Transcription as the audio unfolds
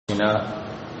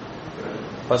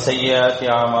وسيئات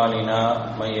أعمالنا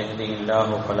من يهده الله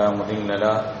فلا مضل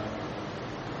له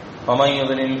ومن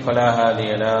يضلل فلا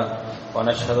هادي له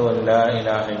ونشهد أن لا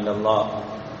إله إلا الله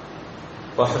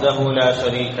وحده لا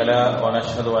شريك له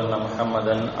ونشهد أن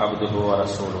محمدا عبده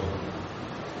ورسوله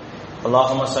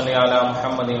اللهم صل على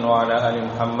محمد وعلى آل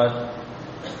محمد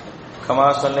كما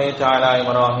صليت على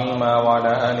إبراهيم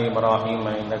وعلى آل إبراهيم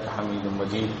إنك حميد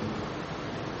مجيد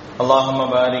اللهم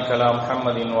بارك على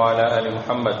محمد وعلى آل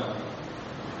محمد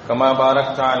كما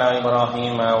باركت على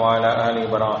إبراهيم وعلى آل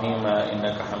إبراهيم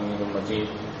إنك حميد مجيد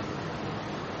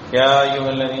يا أيها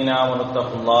الذين آمنوا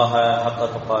اتقوا الله حق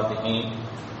تقاته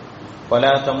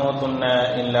ولا تموتن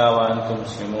إلا وأنتم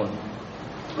مسلمون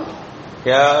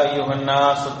يا أيها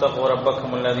الناس اتقوا ربكم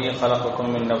الذي خلقكم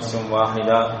من نفس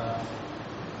واحدة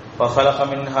وخلق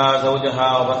منها زوجها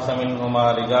وبث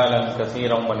منهما رجالا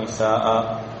كثيرا ونساء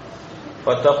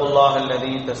واتقوا الله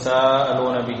الذي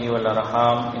تساءلون به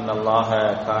والأرحام إن الله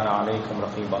كان عليكم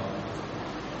رقيبا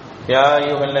يا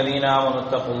أيها الذين آمنوا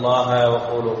اتقوا الله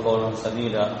وقولوا قولا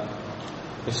سديدا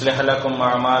يصلح لكم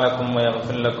أعمالكم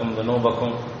ويغفر لكم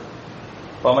ذنوبكم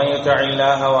ومن يطع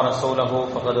الله ورسوله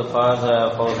فقد فاز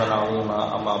فوزا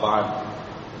عظيما أما بعد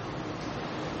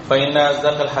فإن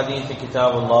أصدق الحديث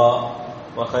كتاب الله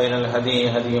وخير الهدي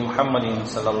هدي محمد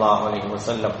صلى الله عليه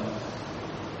وسلم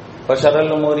وشر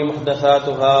الأمور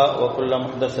محدثاتها وكل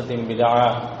محدثة بدعة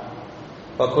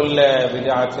وكل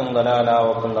بدعة ضلالة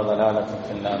وكل ضلالة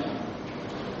في النار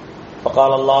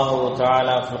فقال الله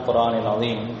تعالى في القرآن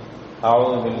العظيم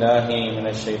أعوذ بالله من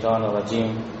الشيطان الرجيم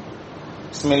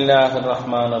بسم الله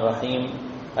الرحمن الرحيم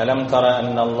ألم تر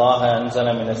أن الله أنزل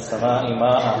من السماء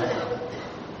ماء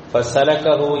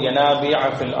فسلكه ينابيع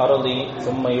في الأرض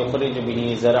ثم يخرج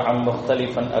به زرعا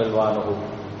مختلفا ألوانه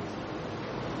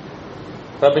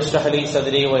رب اشرح لي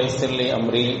صدري ويسر لي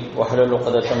أمري واحلل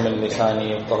عقدة من لساني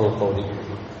يفقهوا قولي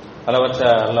அளவற்ற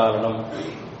அல்லாஹ்வினும்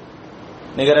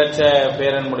நிகரற்ற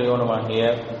பேரன்புடையவனுமாகிய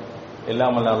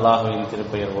எல்லாமல்ல அல்லாஹ்வின்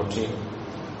திருப்பெயர் போற்றி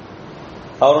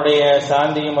அவருடைய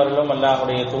சாந்தியும் அருளும்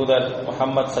அல்லாஹ்வுடைய தூதர்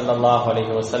முஹம்மது ஸல்லல்லாஹு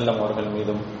அலைஹி வஸல்லம் அவர்கள்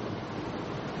மீதும்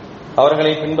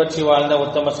அவர்களை பின்பற்றி வாழ்ந்த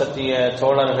உத்தம சத்திய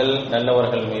தோழர்கள்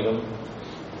நல்லவர்கள் மீதும்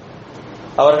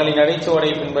அவர்களின்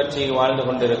அடிச்சுவடை பின்பற்றி வாழ்ந்து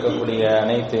கொண்டிருக்கக்கூடிய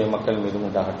அனைத்து மக்கள் மீதும்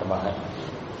உண்டாகட்டுமாக.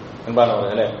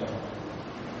 அன்பானவர்களே,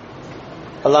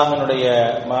 அல்லாஹ்வினுடைய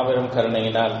மாபெரும்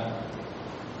கருணையினால்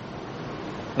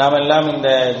நாம் எல்லாம் இந்த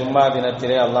ஜும்மா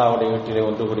தினத்திலே அல்லாஹ்வுடைய வீட்டிலே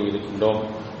ஒன்று கூடியிருக்கின்றோம்.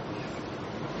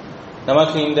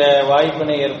 நமக்கு இந்த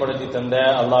வாய்ப்பினை ஏற்படுத்தி தந்த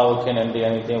அல்லாஹ்வுக்கு நன்றி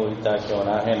அனைத்தையும்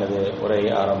உரித்தாக்கியவனாக எனது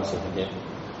உரையை ஆரம்பம் செய்கின்றேன்.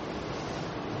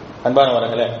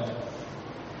 அன்பானவர்களே,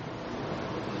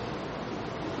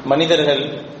 மனிதர்கள்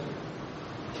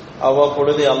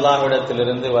அவ்வப்பொழுது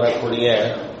அல்லாஹ்விடத்திலிருந்து வரக்கூடிய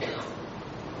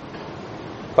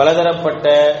பலதரப்பட்ட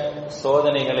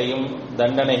சோதனைகளையும்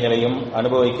தண்டனைகளையும்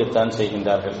அனுபவிக்கத்தான்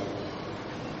செய்கின்றார்கள்.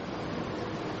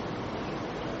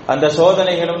 அந்த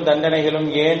சோதனைகளும் தண்டனைகளும்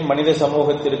ஏன் மனித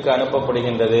சமூகத்திற்கு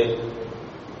அனுப்பப்படுகின்றது,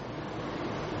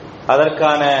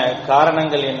 அதற்கான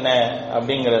காரணங்கள் என்ன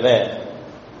அப்படிங்கிறத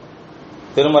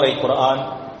திருமறை குர்ஆன்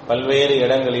பல்வேறு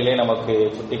இடங்களிலே நமக்கு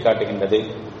சுட்டிக்காட்டுகின்றது.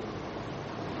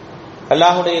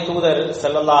 அல்லாஹ்வுடைய தூதர்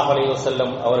ஸல்லல்லாஹு அலைஹி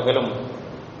வஸல்லம் அவர்களும்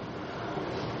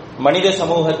மனித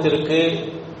சமூகத்திற்கு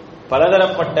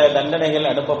பலதரப்பட்ட தண்டனைகள்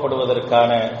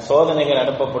அனுப்பப்படுவதற்கான சோதனைகள்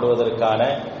அனுப்பப்படுவதற்கான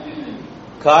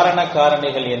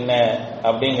காரணிகள் என்ன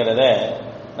அப்படிங்கிறத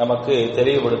நமக்கு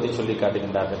தெளிவுபடுத்தி சொல்லி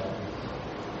காட்டுகின்றார்கள்.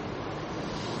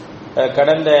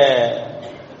 கடந்த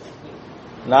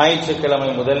ஞாயிற்றுக்கிழமை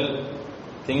முதல்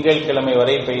திங்கட்கிழமை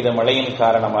வரை பெய்த மழையின்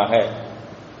காரணமாக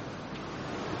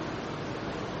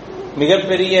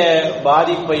மிகப்பெரிய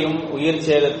பாதிப்பையும் உயிர்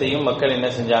சேதத்தையும் மக்கள் என்ன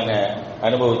செஞ்சாங்க,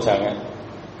 அனுபவிச்சாங்க.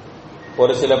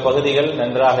 ஒரு சில பகுதிகள்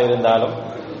நன்றாக இருந்தாலும்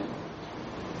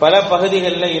பல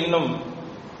பகுதிகளில் இன்னும்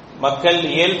மக்கள்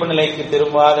இயல்பு நிலைக்கு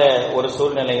திரும்பாத ஒரு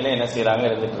சூழ்நிலையில என்ன செய்யறாங்க,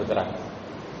 இருந்துட்டு இருக்கிறாங்க.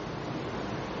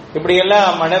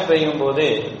 இப்படியெல்லாம் மழை பெய்யும் போது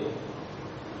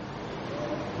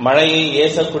மழையை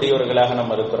ஏசக்கூடியவர்களாக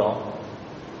நம்ம இருக்கிறோம்.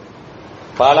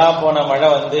 பாலா போன மழை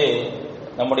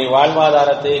நம்முடைய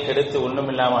வாழ்வாதாரத்தை கெடுத்து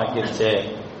ஒண்ணுமில்லாம ஆக்கிருச்சு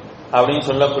அப்படின்னு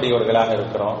சொல்லக்கூடியவர்களாக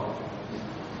இருக்கிறோம்.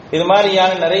 இது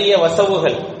மாதிரியான நிறைய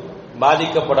வசவுகள்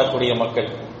பாதிக்கப்படக்கூடிய மக்கள்,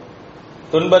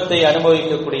 துன்பத்தை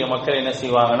அனுபவிக்கக்கூடிய மக்கள் என்ன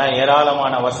செய்வாங்கன்னா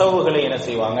ஏராளமான வசவுகளை என்ன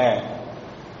செய்வாங்க,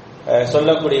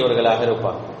 சொல்லக்கூடியவர்களாக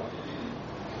இருப்பாங்க.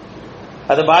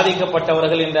 அது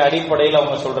பாதிக்கப்பட்டவர்கள் என்ற அடிப்படையில்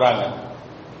அவங்க சொல்றாங்க.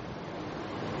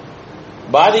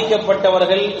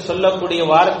 பாதிக்கப்பட்டவர்கள் சொல்லக்கூடிய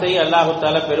வார்த்தை அல்லாஹு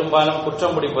தஆலா பெரும்பாலும்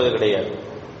குற்றம் பிடிப்பது கிடையாது.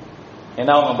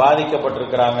 ஏன்னா அவங்க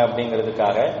பாதிக்கப்பட்டிருக்கிறாங்க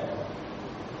அப்படிங்கிறதுக்காக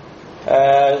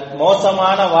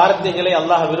மோசமான வார்த்தைகளை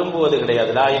அல்லாஹ் விரும்புவது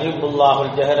கிடையாது. லா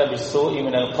யுஹிப்புல்லாஹுல் ஜஹர பிஸ்ஸூஇ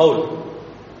மினல் கவுல்.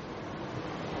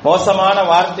 மோசமான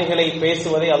வார்த்தைகளை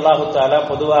பேசுவதை அல்லாஹு தஆலா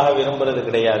பொதுவாக விரும்புறது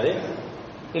கிடையாது.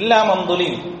 இல்லா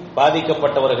மம்துலின்,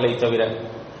 பாதிக்கப்பட்டவர்களை தவிர.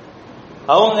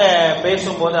 அவங்க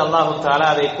பேசும்போது அல்லாஹு தஆலா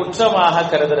அதை குற்றமாக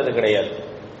கருதுறது கிடையாது.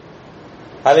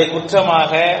 அதை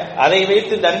குற்றமாக, அதை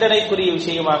வைத்து தண்டனைக்குரிய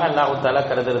விஷயமாக அல்லாஹு தஆலா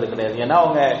கருதுறது கிடையாது. ஏன்னா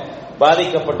அவங்க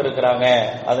பாதிக்கப்பட்டிருக்கிறாங்க,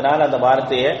 அதனால அந்த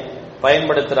வார்த்தையை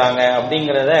பயன்படுத்துறாங்க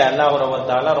அப்படிங்கிறத அல்லாஹ் ரப்பல்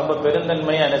தஆலா ரொம்ப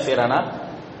பெருந்தன்மையா என்ன செய்யறானா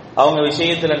அவங்க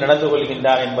விஷயத்துல நடந்து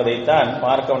கொள்கின்றார் என்பதைத்தான்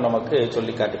மார்க்கம் நமக்கு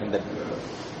சொல்லி காட்டுகின்றது.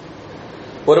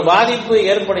 ஒரு பாதிப்பு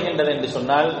ஏற்படுகின்றது என்று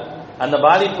சொன்னால் அந்த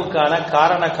பாதிப்புக்கான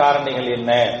காரணிகள்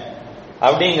என்ன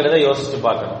அப்படிங்கிறத யோசிச்சு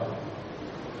பார்க்கணும்.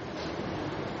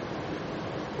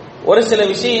 ஒரு சில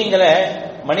விஷயங்களை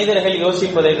மனிதர்கள்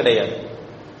யோசிப்பதே கிடையாது.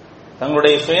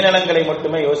 தங்களுடைய சுயநலங்களை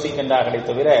மட்டுமே யோசிக்கின்றார்களே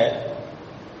தவிர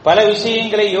பல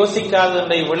விஷயங்களை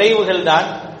யோசிக்காததனுடைய விளைவுகள் தான்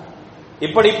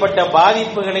இப்படிப்பட்ட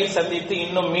பாதிப்புகளை சந்தித்து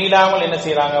இன்னும் மீளாமல் என்ன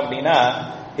செய்யறாங்க அப்படின்னா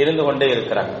இருந்து கொண்டே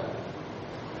இருக்கிறாங்க.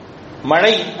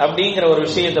 மழை அப்படிங்கிற ஒரு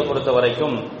விஷயத்தை பொறுத்த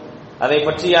வரைக்கும் அதை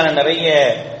பற்றியான நிறைய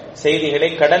செய்திகளை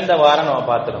கடந்த வாரம் நம்ம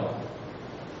பார்த்துருந்தோம்.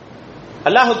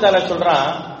 அல்லாஹு தஆலா சொல்றான்,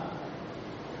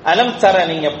 அலம் தர,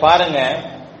 நீங்க பாருங்க,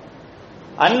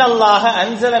 அன்னல்லாஹ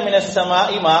அன்ஸல மினஸ்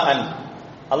ஸமாஇ மாஅன்,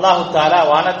 அல்லாஹு தஆலா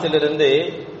வானத்திலிருந்து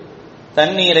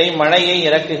தண்ணீரை, மழையை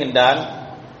இறக்குகின்றான்.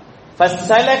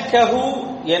 ஃபஸலக்கஹு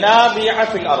யனாபிஅ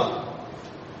ஃபில் அர்த்,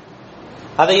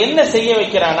 அதை என்ன செய்ய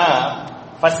வைக்கிறானா,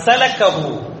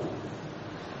 ஃபஸலக்கஹு,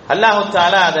 அல்லாஹு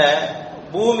தஆலா அத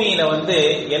பூமியில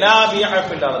யனாபிஅ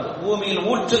ஃபில் அர்த், பூமியில்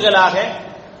ஊற்றுகளாக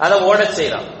அதை ஓடச்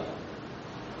செய்யறான்.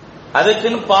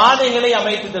 அதுக்குன்னு பாதைகளை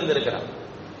அமைத்து தந்திருக்கிறான்.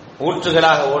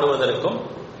 ஊற்றுகளாக ஓடுவதற்கும்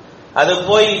அது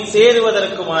போய்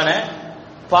சேருவதற்குமான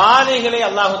பாதைகளை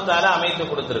அல்லாஹு தஆலா அமைத்து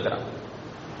கொடுத்திருக்கிறான்.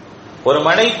 ஒரு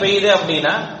மழை பெய்யுது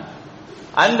அப்படின்னா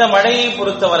அந்த மழையை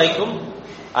பொறுத்த வரைக்கும்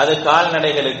அது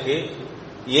கால்நடைகளுக்கு,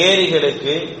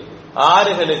 ஏரிகளுக்கு,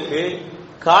 ஆறுகளுக்கு,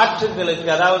 காற்றுகளுக்கு,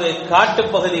 அதாவது காட்டு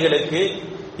பகுதிகளுக்கு,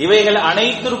 இவைகள்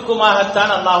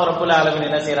அனைத்திற்குமாகத்தான் அல்லாஹ் ரப்பல் ஆலமீன்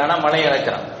என்ன செய்யறானா மழை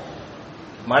இறக்கிறான்.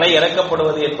 மழை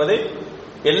இறக்கப்படுவது என்பது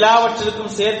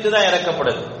எல்லாவற்றிற்கும் சேர்த்துதான்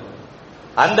இறக்கப்படுது.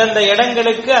 அந்தந்த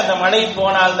இடங்களுக்கு அந்த மழை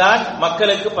போனால்தான்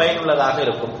மக்களுக்கு பயனுள்ளதாக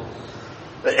இருக்கும்.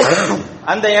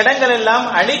 அந்த இடங்கள் எல்லாம்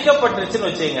அழிக்கப்பட்டுருச்சுன்னு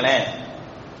வச்சுங்களேன்,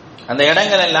 அந்த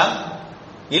இடங்கள் எல்லாம்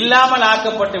இல்லாமல்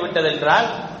ஆக்கப்பட்டு விட்டது என்றால்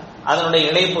அதனுடைய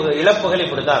இழப்புகள்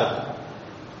இப்படித்தான் இருக்கும்.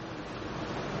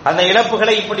 அந்த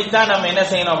இழப்புகளை இப்படித்தான் நம்ம என்ன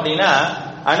செய்யணும் அப்படின்னா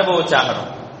அனுபவிச்சாகணும்.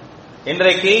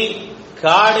 இன்றைக்கு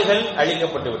காடுகள்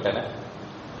அழிக்கப்பட்டு விட்டன,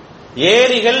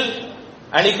 ஏரிகள்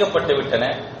அழிக்கப்பட்டு விட்டன,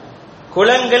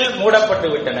 குளங்கள் மூடப்பட்டு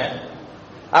விட்டன.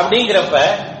 அப்படிங்கிறப்ப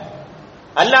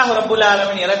அல்லாஹ் ரப்பல்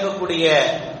ஆலமீன் இறக்கக்கூடிய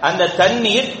அந்த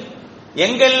தண்ணீர்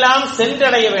எங்கெல்லாம்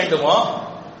சென்றடைய வேண்டுமோ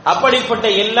அப்படிப்பட்ட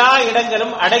எல்லா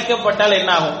இடங்களும் அடைக்கப்பட்டால்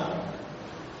என்ன ஆகும்?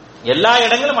 எல்லா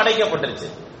இடங்களும் அடைக்கப்பட்டுருச்சு.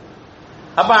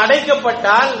 அப்ப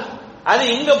அடைக்கப்பட்டால் அது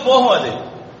எங்க போகும்?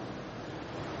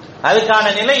 அதுக்கான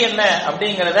நிலை என்ன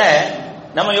அப்படிங்கறத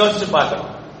நம்ம யோசிச்சு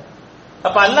பார்க்கணும்.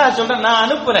 அப்ப அல்லாஹ் சொல்ற, நான்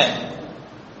அனுப்புறேன்.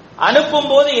 அனுப்பும்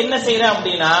போது என்ன செய்யறேன்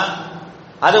அப்படின்னா,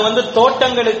 அது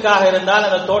தோட்டங்களுக்காக இருந்தால்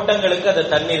அந்த தோட்டங்களுக்கு அந்த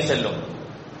தண்ணீர் செல்லும்,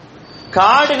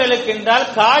 காடுகளுக்கு என்றால்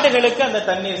காடுகளுக்கு அந்த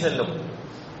தண்ணீர் செல்லும்,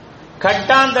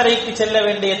 கட்டாந்தரைக்கு செல்ல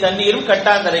வேண்டிய தண்ணீரும்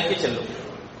கட்டாந்தரைக்கு செல்லும்.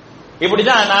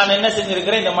 இப்படிதான் நான் என்ன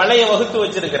செஞ்சிருக்கிறேன், இந்த மலையை வகுத்து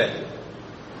வச்சிருக்கிறேன்.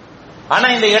 ஆனா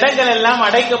இந்த இடங்கள் எல்லாம்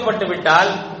அடைக்கப்பட்டு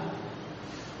விட்டால்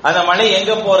அந்த மழை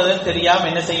எங்க போறதுன்னு தெரியாம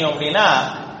என்ன செய்யும் அப்படின்னா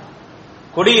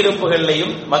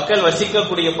குடியிருப்புகள்லையும் மக்கள்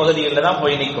வசிக்கக்கூடிய பகுதிகளில் தான்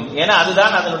போய் நிற்கும். ஏன்னா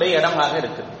அதுதான் அதனுடைய இடமாக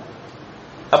இருக்கு.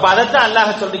 அப்ப அதைத்தான்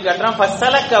அல்லாஹ் சொல்லி காட்டுறான்,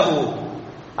 ஃபஸலக்கஹு,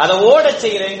 அதை ஓட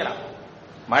செய்யறேங்கிறான்.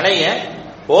 மழைய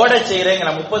ஓட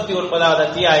செய்யறேங்கிறான். 39வது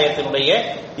அத்தியாயத்தினுடைய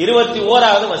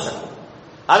 21வது வசனம்.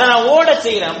 அதை நான் ஓட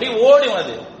செய்யறேன். அப்படி ஓடும்,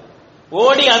 அது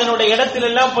ஓடி அதனுடைய இடத்துல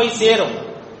எல்லாம் போய் சேரும்.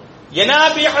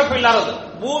 யனாபிஅ ஃபில் அர்த்,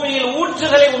 பூமியில்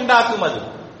ஊற்றுகளை உண்டாக்கும். அது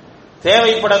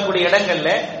தேவைப்படக்கூடிய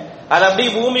இடங்கள்ல அது அப்படி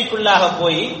பூமிக்குள்ளாக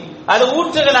போய் அது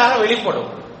ஊற்றுகளாக வெளிப்படும்.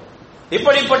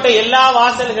 இப்படிப்பட்ட எல்லா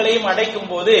வாசல்களையும் அடைக்கும்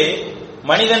போது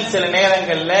மனிதன் சில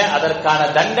நேரங்கள்ல அதற்கான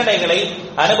தண்டனைகளை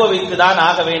அனுபவித்துதான்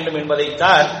ஆக வேண்டும்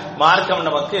என்பதைத்தான் மார்க்கம்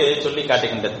நமக்கு சொல்லி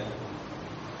காட்டுகின்றது.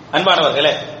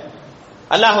 அன்பானவர்களே,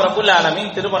 அல்லாஹ் ரப்பல்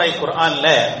ஆலமீன் திருமறை குர்ஆன்ல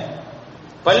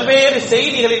பல்வேறு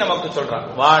செய்திகளை நமக்கு சொல்றான்.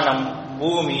 வானம்,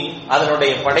 பூமி,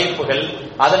 அதனுடைய படைப்புகள்,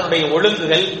 அதனுடைய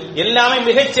ஒழுங்குகள் எல்லாமே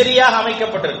மிகச் சரியாக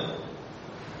அமைக்கப்பட்டிருக்கு.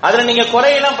 அதுல நீங்க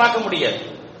குறையெல்லாம் பார்க்க முடியாது.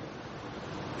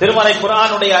 திருமறை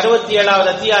குர்ஆனுடைய 67வது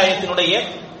அத்தியாயத்தினுடைய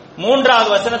 3வது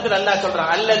வசனத்தில் அல்லாஹ்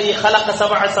சொல்றான், அல்லதி خلق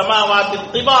سبع سماوات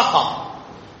طباقا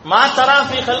ما ترى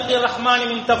في خلق الرحمن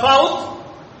من تفاوت.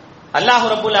 அல்லாஹ்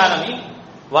ரப்பல் ஆலமீன்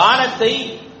வானத்தை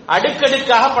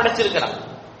அடுக்கடுக்காக படைச்சிருக்கிறான்.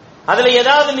 அதுல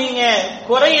ஏதாவது நீங்க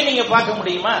குறைய நீங்க பார்க்க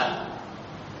முடியுமா?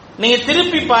 நீங்க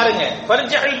திருப்பி பாருங்க,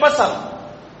 ஃபர்ஜில் பஸர்,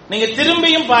 நீங்க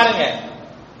திரும்பியும் பாருங்க,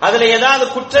 அதுல ஏதாவது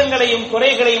குற்றங்களையும்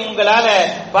குறைகளையும் உங்களால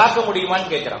பார்க்க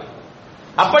முடியுமான்னு கேட்கிறான்.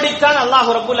 அப்படித்தான் அல்லாஹ்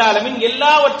ரப்புல் ஆலமீன்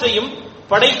எல்லாவற்றையும்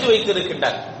படைத்து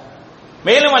வைத்திருக்கின்றார்.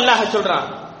 மேலும் அல்லாஹ் சொல்றான்,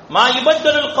 மா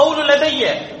யுபத்தலுல் கௌலு லதைய,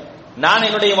 நான்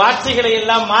என்னுடைய வார்த்தைகளை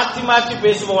எல்லாம் மாற்றி மாற்றி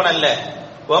பேசுபவன் அல்ல.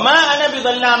 வமா அன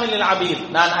பிதல்லாமில் லில் அபீத்,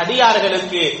 நான்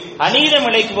அடியார்களுக்கு அநீதம்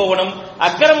இழைப்பவனும்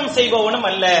அக்கிரமம் செய்பவனும்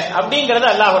அல்ல அப்படிங்கறத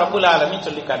அல்லாஹ் ரப்புல் ஆலமீன்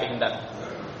சொல்லி காட்டுகின்றார்.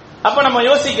 அப்ப நம்ம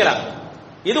யோசிக்கலாம்,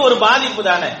 இது ஒரு பாதிப்பு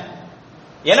தானே,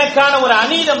 எனக்கான ஒரு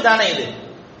அநீதம் தானே இது.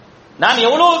 நான்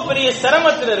எவ்வளவு பெரிய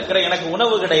சிரமத்தில் இருக்கிறேன், எனக்கு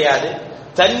உணவு கிடையாது,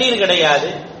 தண்ணீர் கிடையாது,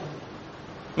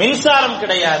 மின்சாரம்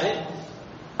கிடையாது,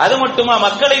 அது மட்டுமா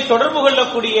மக்களை தொடர்பு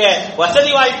கொள்ளக்கூடிய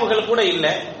வசதி வாய்ப்புகள் கூட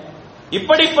இல்லை.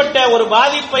 இப்படிப்பட்ட ஒரு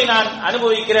பாதிப்பை நான்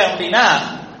அனுபவிக்கிறேன் அப்படின்னா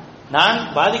நான்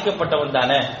பாதிக்கப்பட்டவன்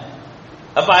தானே.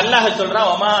 அப்ப அல்லாஹ் சொல்றான்,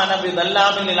 வமா அன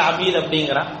பிதல்லாமில் லில் அபீத்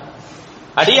அப்படிங்கிறான்.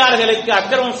 அடியார்களுக்கு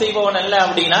அக்கிரமம் செய்பவன் அல்ல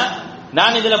அப்படின்னா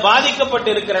நான் இதுல பாதிக்கப்பட்டு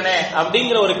இருக்கிறேனே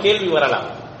அப்படிங்கிற ஒரு கேள்வி வரலாம்.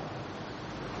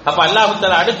 அப்ப அல்லாஹ்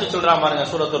தஆலா அடுத்து சொல்றான் பாருங்க,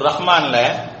 சூரத்துர் ரஹ்மான்ல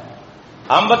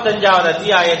 55வது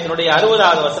அத்தியாயத்தினுடைய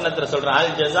 60வது வசனத்துல சொல்றான்,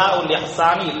 அல் ஜஸாஉல்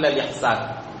இஹ்சானி இல்லல் இஹ்சான்,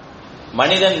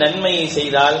 மனிதன் நன்மையை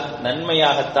செய்தால்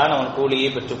நன்மையாகத்தான் அவன் கூலியை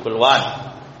பெற்றுக் கொள்வான்.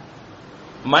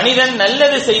 மனிதன்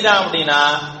நல்லது செய்தான் அப்படின்னா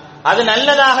அது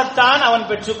நல்லதாகத்தான் அவன்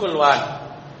பெற்றுக் கொள்வான்,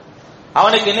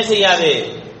 அவனுக்கு என்ன செய்யாது,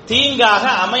 தீங்காக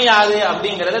அமையாது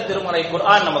அப்படிங்கறத திருமறை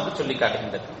குர்ஆன் நமக்கு சொல்லி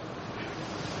காட்டுகின்றது.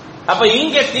 அப்ப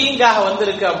இங்க தீங்காக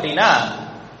வந்திருக்கு அப்படின்னா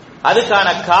அதுக்கான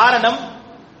காரணம்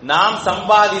நாம்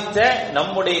சம்பாதித்த,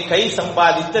 நம்முடைய கை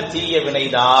சம்பாதித்த தீய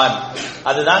வினைதான்.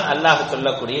 அதுதான் அல்லாஹ்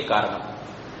சொல்லக்கூடிய காரணம்.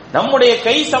 நம்முடைய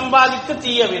கை சம்பாதித்த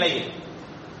தீய வினை,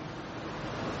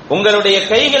 உங்களுடைய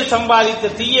கைகள்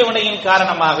சம்பாதித்த தீய வினையின்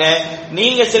காரணமாக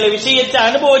நீங்க சில விஷயத்தை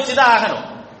அனுபவிச்சுதான் ஆகணும்.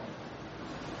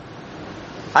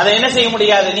 அதை என்ன செய்ய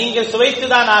முடியாது, நீங்கள்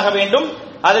சுவைத்துதான் ஆக வேண்டும்.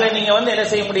 அதுல நீங்க என்ன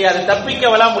செய்ய முடியாது,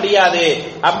 தப்பிக்கவெல்லாம் முடியாது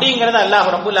அப்படிங்கறத அல்லாஹ்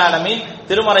ரப்புல் ஆலமீன்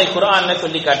திருமறை குர்ஆன்ல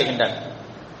சொல்லி காட்டுகின்றார்.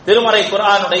 திருமறை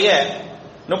குர்ஆனுடைய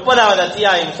 30வது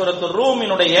அத்தியாயம் சூரத்துர்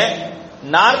ரூமினுடைய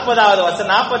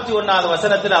 41வது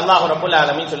வசனத்தில் அல்லாஹ் ரப்புல்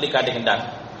ஆலமீன் சொல்லி காட்டுகின்றார்,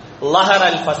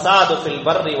 லஹரல் ஃபஸாது ஃபில்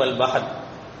பர்ரி வல் பஹர்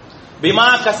பிமா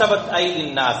கஸபத்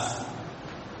ஐதின் நாஸ்,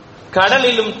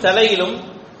 கடலிலும் தரையிலும்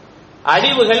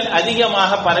அழிவுகள்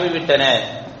அதிகமாக பரவிவிட்டன.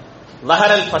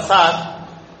 லஹரல் ஃபஸாத்,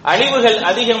 அழிவுகள்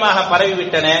அதிகமாக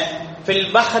பரவிவிட்டன. ஃபில்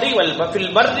பர்ரி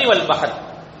வல் பஹர்,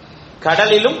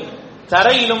 கடலிலும்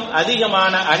தரையிலும்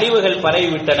அதிகமான அழிவுகள்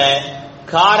பரவிவிட்டன.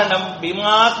 காரணம்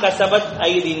பிமா கஸபத்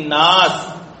ஐதின் நாஸ்,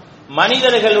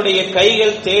 மனிதர்களுடைய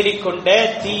கைகள் தேடிக்கொண்ட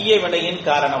தீய வினையின்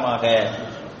காரணமாக.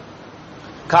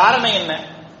 காரணம் என்ன?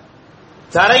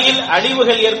 தரையில்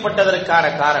அழிவுகள் ஏற்பட்டதற்கான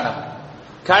காரணம்,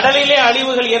 கடலிலே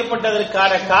அழிவுகள்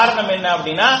ஏற்பட்டதற்கான காரணம் என்ன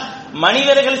அப்படின்னா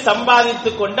மனிதர்கள்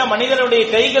சம்பாதித்துக் கொண்ட, மனிதருடைய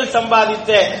கைகள்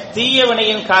சம்பாதித்த தீய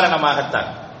வினையின் காரணமாகத்தான்.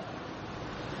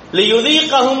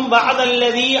 லியுதீகஹும்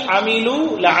பஅதல்லதீ அமிலு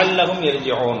லஅல்லஹும்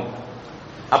யர்ஜிஊன்.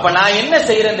 அப்ப நான் என்ன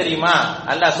செய்யறேன் தெரியுமா,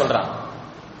 அல்லாஹ் சொல்றான்.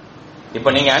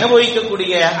 இப்ப நீங்க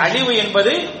அனுபவிக்கக்கூடிய அழிவு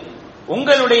என்பது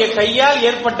உங்களுடைய கையால்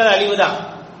ஏற்பட்ட அழிவுதான்.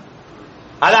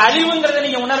 அது அழிவுங்கிறத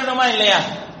நீங்க உணரணுமா இல்லையா?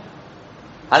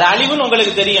 அது அழிவுன்னு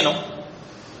உங்களுக்கு தெரியணும்.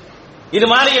 இது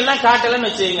மாதிரி எல்லாம் காட்டலன்னு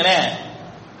வச்சுக்கீங்களேன்,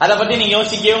 அதை பத்தி நீங்க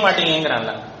யோசிக்கவே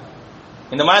மாட்டீங்கிறான்ல.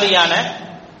 இந்த மாதிரியான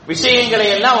விஷயங்களை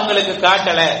எல்லாம் உங்களுக்கு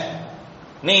காட்டல,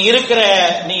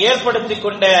 நீ ஏற்படுத்தி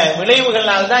கொண்ட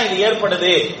விளைவுகளால் தான் இது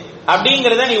ஏற்படுது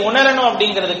அப்படிங்கறத நீ உணரணும்.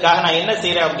 அப்படிங்கிறதுக்காக நான் என்ன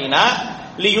செய்யறேன் அப்படின்னா,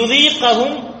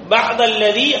 லியுதீகஹும்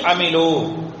பஅதல்லதீ அமிலு,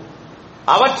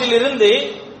 அவற்றிலிருந்து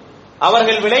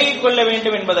அவர்கள் விலகிக் கொள்ள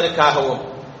வேண்டும் என்பதற்காகவும்,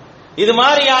 இது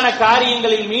மாதிரியான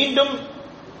காரியங்களில் மீண்டும்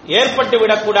ஏற்பட்டு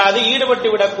விடக்கூடாது, ஈடுபட்டு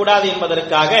விடக்கூடாது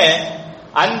என்பதற்காக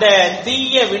அந்த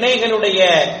தீய வினைகளுடைய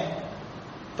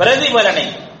பிரதிபலனை,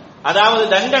 அதாவது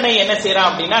தண்டனை என்ன செய்யறான்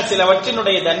அப்படின்னா,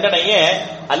 சிலவற்றினுடைய தண்டனையை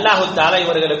அல்லாஹு தஆலா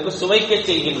இவர்களுக்கு சுவைக்க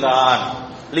செய்கின்றான்.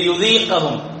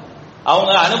 லியுதீகஹும்,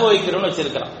 அவங்க அனுபவிக்கணும்னு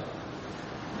வச்சிருக்கிறான்.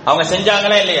 அவங்க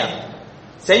செஞ்சாங்களா இல்லையா,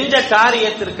 செஞ்ச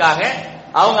காரியத்திற்காக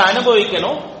அவங்க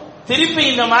அனுபவிக்கணும். திருப்பி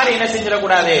இந்த மாதிரி என்ன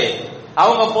செஞ்சிடக்கூடாது,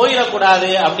 அவங்க போயிடக்கூடாது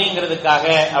அப்படிங்கிறதுக்காக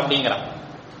அப்படிங்கிறான்.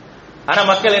 ஆனா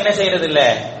மக்கள் என்ன செய்யறது இல்ல,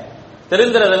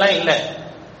 திருந்துறதெல்லாம் இல்ல.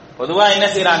 பொதுவா என்ன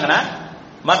செய்யறாங்கன்னா,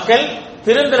 மக்கள்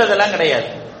திருந்துறதெல்லாம் கிடையாது.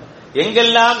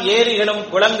 எங்கெல்லாம் ஏரிகளும்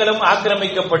குளங்களும்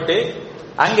ஆக்கிரமிக்கப்பட்டு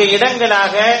அங்கே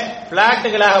இடங்களாக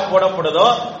பிளாட்டுகளாக போடப்படுதோ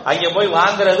அங்கே போய்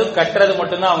வாங்குறது கட்டுறது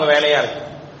மட்டும்தான் அவங்க வேலையா இருக்கு.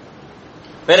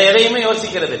 வேற எதையுமே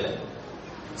யோசிக்கிறது இல்லை.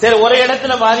 சரி, ஒரு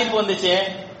இடத்துல பாதிப்பு வந்துச்சு,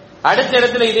 அடுத்த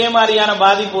இடத்துல இதே மாதிரியான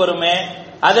பாதிப்பு வருமே,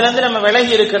 அதுல இருந்து நம்ம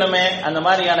விலகி இருக்கணுமே, அந்த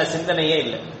மாதிரியான சிந்தனையே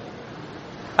இல்லை.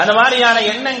 அந்த மாதிரியான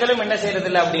எண்ணங்களும் என்ன செய்யறது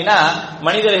இல்லை அப்படின்னா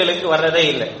மனிதர்களுக்கு வர்றதே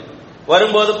இல்லை.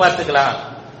 வரும்போது பார்த்துக்கலாம்,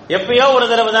 எப்பயோ ஒரு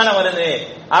தடவை தானே வருது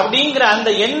அப்படிங்கிற அந்த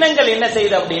எண்ணங்கள் என்ன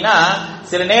செய்யுது அப்படின்னா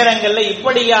சில நேரங்கள்ல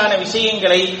இப்படியான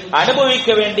விஷயங்களை அனுபவிக்க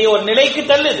வேண்டிய ஒரு நிலைக்கு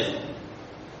தள்ளுது.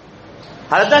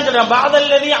 அதான் சொல்றான்,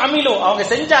 பாதல்லதி அமிலோ, அவங்க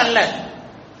செஞ்சான்ல,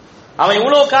 அவன்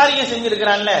இவ்வளவு காரியம்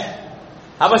செஞ்சிருக்கிறான்ல,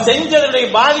 அப்ப செஞ்சதுடைய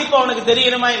பாதிப்பு அவனுக்கு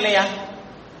தெரியணுமா இல்லையா?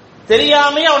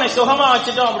 தெரியாமே அவனை சுகமா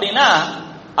வச்சுட்டோம் அப்படின்னா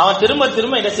அவன் திரும்ப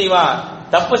திரும்ப என்ன செய்வான்,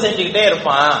 தப்பு செஞ்சுக்கிட்டே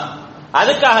இருப்பான்.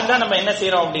 அதுக்காகத்தான் நம்ம என்ன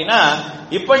செய்யறோம் அப்படின்னா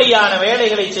இப்படியான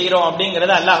வேலைகளை செய்யறோம்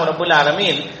அப்படிங்கறத அல்லாஹ் ரப்பல்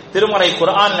ஆலமீன் திருமறை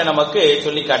குர்ஆன்ல நமக்கு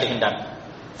சொல்லி காட்டுகின்றான்.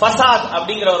 ஃபசாத்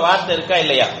அப்படிங்கிற ஒரு வார்த்தை இருக்கா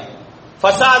இல்லையா?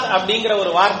 ஃபசாத் அப்படிங்கிற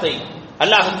ஒரு வார்த்தை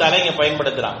அல்லாஹ் தஆலா இங்க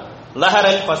பயன்படுத்துறான்.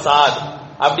 லஹரல் ஃபசாத்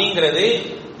அப்படிங்கிறது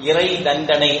இறை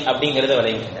தண்டனை அப்படிங்கறத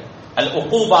விளைவிக்கிறது. அல்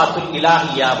உகூபாத்துல்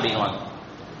இலாஹியா அப்படின்வாங்க.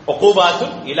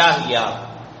 உகூபாத்துல் இலாஹியா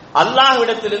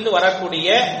அல்லாஹ்விடத்திலிருந்து வரக்கூடிய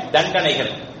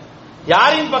தண்டனைகள்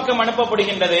யாரின் பக்கம்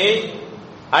அனுப்பப்படுகின்றது?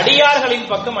 அடியார்களின்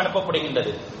பக்கம்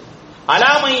அனுப்பப்படுகின்றது.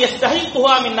 அலாமை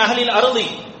யஸ்தஹிகுஹா மின் அஹ்லில் அர்தி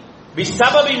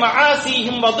பிஸபபி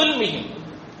மஆசிஹிம் வ ظுல்மிஹிம்.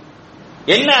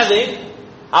 என்ன அது?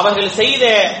 அவர்கள் செய்த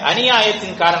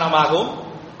அநியாயத்தின் காரணமாகவும்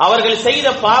அவர்கள் செய்த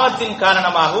பாவத்தின்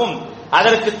காரணமாகவும்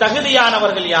அதற்கு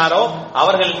தகுதியானவர்கள் யாரோ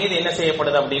அவர்கள் மீது என்ன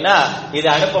செய்யப்படுது அப்படின்னா இது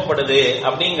அனுப்பப்படுது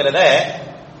அப்படிங்கறத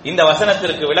இந்த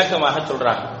வசனத்திற்கு விளக்கமாக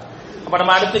சொல்றாங்க. அப்ப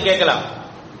நம்ம அடுத்து கேட்கலாம்,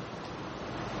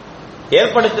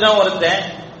 ஏற்படுத்தின ஒருத்தன்,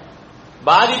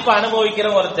 பாதிப்பு அனுபவிக்கிற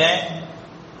ஒருத்தன்,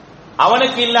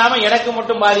 அவனுக்கு இல்லாம எனக்கு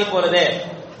மட்டும் பாதிப்பு வருது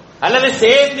அல்லது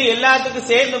சேர்ந்து எல்லாத்துக்கும்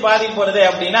சேர்ந்து பாதிப்பு வருது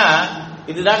அப்படின்னா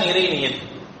இதுதான் இறை நியதி.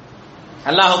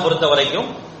 அல்லாஹ் பொறுத்த வரைக்கும்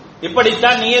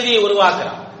இப்படித்தான் நியதியை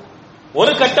உருவாக்குறான்.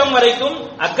 ஒரு கட்டம் வரைக்கும்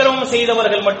அக்கிரமம்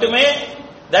செய்தவர்கள் மட்டுமே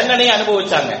தண்டனையை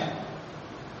அனுபவிச்சாங்க.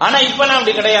 ஆனா இப்பெல்லாம்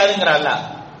அப்படி கிடையாதுங்கிற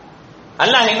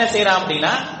அல்லாஹ் என்ன செய்யறான்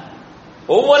அப்படின்னா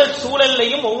ஒவ்வொரு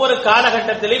சூழல்லையும் ஒவ்வொரு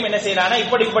காலகட்டத்திலையும் என்ன செய்யறானா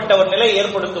இப்படிப்பட்ட ஒரு நிலை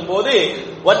ஏற்படுத்தும் போது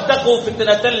வத்தகு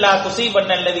ஃபித்னத்தல் லா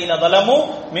துஸீபன்ன அல்லதீன ஸலமு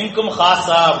மின்கும்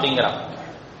ஹாஸா அப்படிங்கறான்.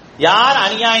 யார்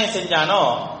அநியாயம் செஞ்சானோ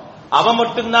அவன்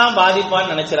மட்டும்தான்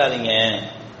பாதிப்பான்னு நினைச்சிடாதீங்க.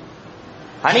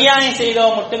 அநியாயம்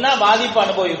செய்தவன் மட்டும்தான் பாதிப்பு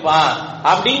அனுபவிப்பான்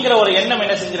அப்படிங்கிற ஒரு எண்ணம்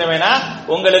என்ன செஞ்சிட வேணாம்,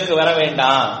 உங்களுக்கு வர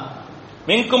வேண்டாம்.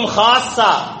 மின்கும்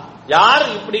ஹாஸா, யார்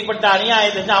இப்படிப்பட்ட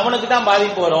அநியாயம் செஞ்சா அவனுக்கு தான்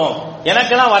பாதிப்பு வரும்,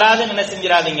 எனக்கெல்லாம் வராதுன்னு என்ன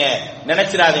செஞ்சிடாதீங்க,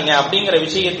 நினைச்சிடாதீங்க அப்படிங்கிற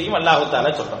விஷயத்தையும் அல்லாஹ்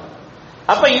தஆலா சொல்றான்.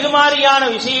 அப்ப இது மாதிரியான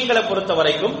விஷயங்களை பொறுத்த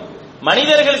வரைக்கும்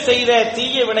மனிதர்கள் செய்த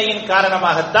தீய வினையின்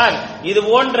காரணமாகத்தான் இது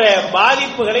போன்ற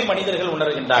பாதிப்புகளை மனிதர்கள்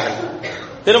உணர்கின்றார்கள்.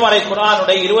 திருமறை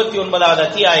குர்ஆனுடைய 29வது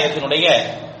அத்தியாயத்தினுடைய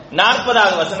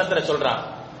 40வது வசனத்துல சொல்றான்,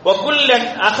 வகுல்லன்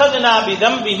அகதுனா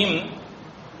பிதம்பிஹிம்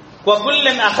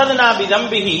வகுல்லன் அகதுனா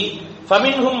பிதம்பிஹி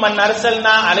ஃபமின்ஹும் மன்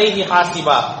அர்சல்னா அலைஹி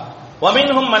ஹாசிபா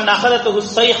வமின்ஹும் மன் அகதத்துஹு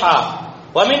ஸைஹா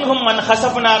வமின்ஹும் மன்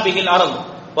ஹஸஃப்னா பிஹில் அர்த்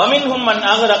வமின்ஹும் மன்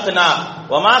அக்ரக்னா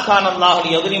வமா கான அல்லாஹு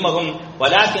லியظ்லிமஹும்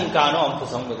வலாக்கின் கானூ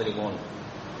அன்ஃபுஸஹும் யظ்லிமூன்.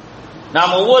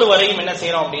 நாம் ஒவ்வொருவரையும் என்ன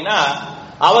செய்யறோம் அப்படின்னா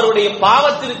அவருடைய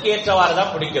பாவத்திற்கு ஏற்றவாறு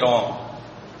தான் பிடிக்கிறோம்,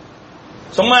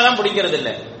 சும்மா தான் பிடிக்கிறது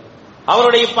இல்லை,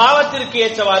 அவருடைய பாவத்திற்கு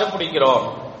ஏற்றவாறு பிடிக்கிறோம்.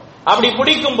 அப்படி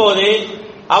பிடிக்கும் போது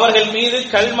அவர்கள் மீது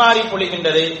கல்மாரி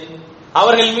பொழிகின்றது,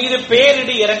 அவர்கள் மீது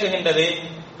பேரிடி இறங்குகின்றது,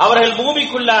 அவர்கள்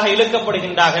பூமிக்குள்ளாக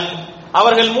இழுக்கப்படுகின்றார்கள்,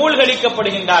 அவர்கள்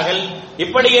மூழ்கடிக்கப்படுகின்றார்கள்.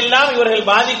 இப்படியெல்லாம் இவர்கள்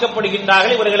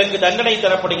பாதிக்கப்படுகின்றார்கள், இவர்களுக்கு தண்டனை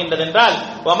தரப்படுகின்றது என்றால்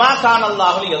வமா கான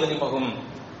அல்லாஹு லியظ்லிமஹும்,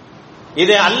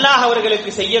 இது அல்லாஹ் அவர்களுக்கு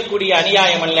செய்யக்கூடிய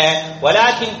அநியாயம் அல்ல,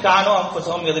 வலாக்கின் கானூ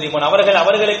அன்ஃபுஸஹும் யظ்லிமூன், அவர்கள்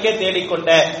அவர்களுக்கே தேடிக்கொண்ட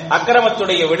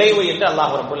அக்கிரமத்துடைய விளைவு என்று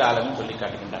அல்லாஹ் ரப்பல் ஆலமீன் சொல்லி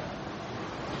காட்டுகின்றார்.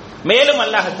 மேலும்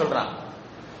அல்லாஹ் சொல்றான்,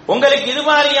 உங்களுக்கு இது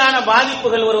மாதிரியான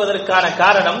பாதிப்புகள் வருவதற்கான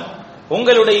காரணம்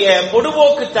உங்களுடைய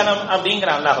பொடுபோக்குத்தனம் அப்படிங்கிற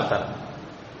அல்லாஹ் தஆலா.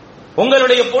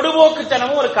 உங்களுடைய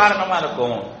பொடுபோக்குத்தனமும் ஒரு காரணமா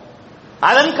இருக்கும்.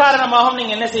 அதன் காரணமாக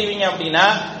நீங்க என்ன செய்வீங்க அப்படின்னா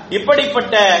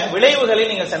இப்படிப்பட்ட விளைவுகளை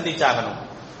நீங்க சந்திச்சாகணும்.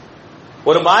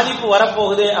 ஒரு பாதிப்பு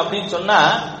வரப்போகுது அப்படின்னு சொன்னா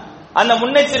அந்த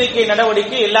முன்னெச்சரிக்கை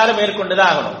நடவடிக்கை எல்லாரும்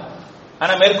மேற்கொண்டுதான் ஆகணும்.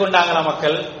 ஆனா மேற்கொண்டாங்களா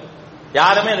மக்கள்?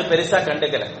 யாருமே அது பெருசா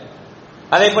கண்டுக்கல,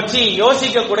 அதை பற்றி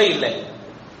யோசிக்க கூட இல்லை.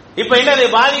 இப்ப என்ன, அது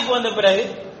பாதிப்பு வந்த பிறகு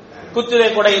குத்துரை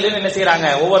கூட இல்லைன்னு என்ன செய்யறாங்க,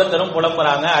 ஒவ்வொருத்தரும்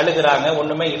புலம்புறாங்க, அழுகிறாங்க,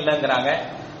 ஒண்ணுமே இல்லைங்கிறாங்க.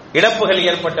 இழப்புகள்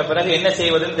ஏற்பட்ட பிறகு என்ன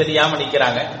செய்வதுன்னு தெரியாம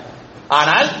நிக்கிறாங்க.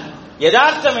 ஆனால்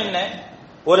யதார்த்தம் என்ன,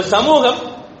 ஒரு சமூகம்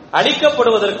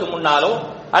அழிக்கப்படுவதற்கு முன்னாலோ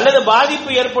அல்லது பாதிப்பு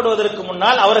ஏற்படுவதற்கு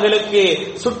முன்னால் அவர்களுக்கு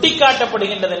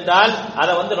சுட்டிக்காட்டப்படுகின்றது என்றால்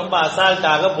அதை ரொம்ப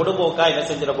அசால்ட்டாக பொடுபோக்கா என்ன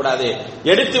செஞ்சிடக்கூடாது,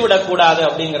 எடுத்து விடக்கூடாது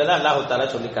அப்படிங்கறத அல்லாஹ் தஆலா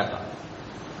சொல்லி காட்டுறான்.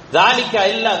 ذَلِكَ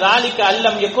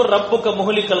أَلَّمْ يَكُنْ رَبُّكَ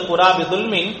مُهْلِكَ الْقُرَى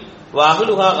بِظُلْمٍ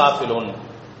وَأَهْلُهَا غَافِلُونَ.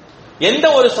 எந்த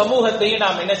ஒரு சமூகத்தையும்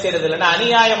நாம் என்ன செய்யறது இல்லைன்னா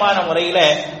அநியாயமான முறையில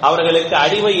அவர்களுக்கு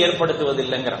அழிவை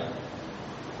ஏற்படுத்துவதில்லைங்கிறோம்.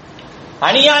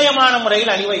 அநியாயமான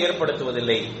முறையில் அழிவை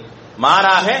ஏற்படுத்துவதில்லை,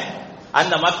 மாறாக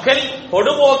அந்த மக்கள்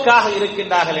பொடுபோக்காக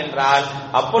இருக்கின்றார்கள் என்றால்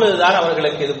அப்பொழுதுதான்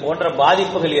அவர்களுக்கு இது போன்ற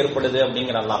பாதிப்புகள் ஏற்படுது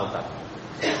அப்படிங்கிற அல்லாஹ் தஆலா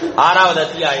 6வது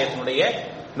அத்தியாயத்தினுடைய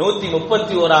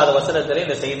 131வது வசனத்திலே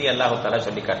இந்த செய்தி அல்லாஹ் தஆலா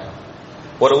சொல்லி காட்டுறான்.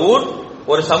 ஒரு ஊர்,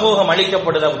 ஒரு சமூகம்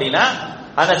அழிக்கப்படுது அப்படின்னா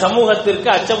அந்த சமூகத்திற்கு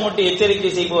அச்சமூட்டி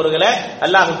எச்சரிக்கை செய்பவர்களை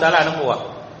அல்லாஹ் தஆலா அனுப்புவார்.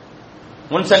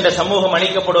 முன் சென்ற சமூகம்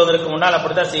அழிக்கப்படுவதற்கு முன்னால்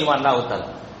அப்படித்தான் செய்வான் அல்லாஹ் தஆலா.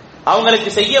 அவங்களுக்கு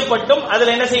செய்யப்பட்டும்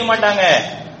அதுல என்ன செய்ய மாட்டாங்க,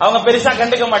 அவங்க பெருசா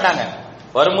கண்டுக்க மாட்டாங்க.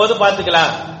 வரும்போது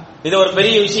பார்த்துக்கலாம், இது ஒரு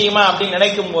பெரிய விஷயமா அப்படின்னு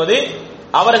நினைக்கும் போது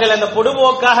அவர்கள் அந்த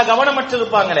பொடுபோக்காக கவனமற்று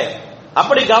இருப்பாங்களே,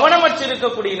 அப்படி கவனமற்று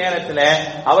இருக்கக்கூடிய நேரத்தில்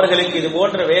அவர்களுக்கு இது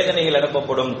போன்ற வேதனைகள்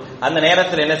அனுப்பப்படும். அந்த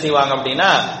நேரத்தில் என்ன செய்வாங்க அப்படின்னா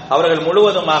அவர்கள்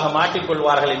முழுவதுமாக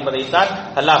மாட்டிக்கொள்வார்கள் என்பதைத்தான்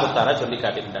அல்லாஹ் தஆலா சொல்லி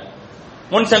காட்டுகின்றார்.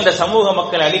 முன் சென்ற சமூக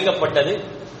மக்கள் அழிக்கப்பட்டது,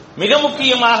 மிக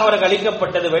முக்கியமாக அவர்கள்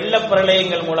அழிக்கப்பட்டது வெள்ள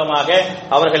பிரளயங்கள் மூலமாக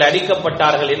அவர்கள்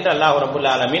அழிக்கப்பட்டார்கள் என்று அல்லாஹ்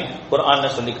ரப்பல் ஆலமீன்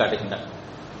குர்ஆன்ல சொல்லி காட்டுகின்றார்.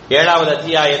 7வது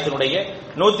அத்தியாயத்தினுடைய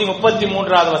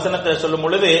 133வது வசனத்தில் சொல்லும்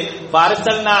பொழுது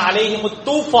ஃபர்சல்னா அலைஹிமுத்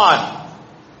தூஃபான்.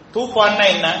 தூஃபான்னா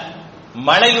என்ன?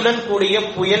 மழையுடன் கூடிய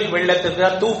புயல், வெள்ளத்துக்கு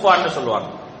தான் தூஃபான்னு சொல்லுவாங்க.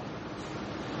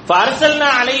 ஃபர்சல்னா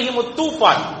அலைஹிமுத்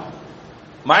தூஃபான்,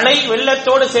 மழை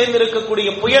வெள்ளத்தோடு சேர்ந்து இருக்கக்கூடிய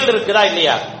புயல் இருக்குதா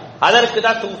இல்லையா, அதற்கு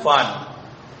தான் தூஃபான்.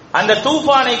 அந்த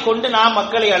தூஃபானை கொண்டு நாம்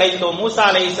மக்களை அழைத்தோம். மூசா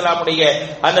அலைஹிஸ்ஸலாமுடைய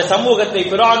அந்த சமூகத்தை,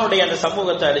 ஃபிரௌனுடைய அந்த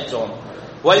சமூகத்தை அழிச்சோம்.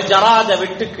 வல் ஜராத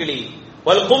வெட்டுக்கிளி,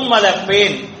 வல் கும்மத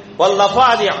பேன், வல்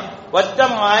லஃபாதியா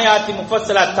வத்தம் ஆயாத்தி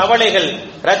முஃபஸ்ஸலா தவளைகள்,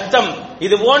 ரத்தம்,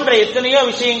 இது போன்ற எத்தனையோ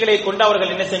விஷயங்களை கொண்டு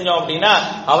அவர்கள் என்ன செஞ்சோம் அப்படின்னா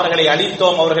அவர்களை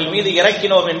அழித்தோம், அவர்கள் மீது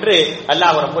இறக்கினோம் என்று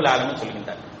அல்லாஹ் ரப்பல் ஆலமீன்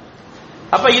சொல்கின்றார்.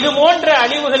 அப்ப இது போன்ற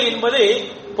அழிவுகள் என்பது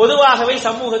பொதுவாகவே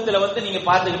சமூகத்தில் நீங்க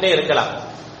பார்த்துக்கிட்டே இருக்கலாம்.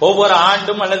 ஒவ்வொரு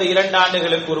ஆண்டும் அல்லது 2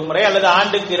 ஆண்டுகளுக்கு ஒரு முறை அல்லது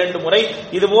ஆண்டுக்கு 2 முறை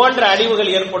இது போன்ற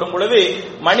அழிவுகள் ஏற்படும் பொழுது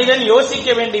மனிதன் யோசிக்க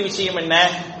வேண்டிய விஷயம் என்ன,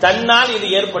 தன்னால் இது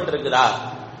ஏற்பட்டிருக்குதா,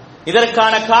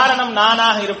 இதற்கான காரணம்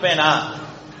நானாக இருப்பேனா,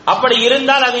 அப்படி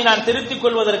இருந்தால் அதை நான் திருத்திக்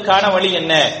கொள்வதற்கான வழி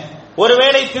என்ன,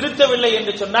 ஒருவேளை திருத்தவில்லை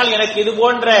என்று சொன்னால் எனக்கு இது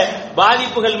போன்ற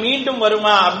பாதிப்புகள் மீண்டும்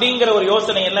வருமா அப்படிங்கிற ஒரு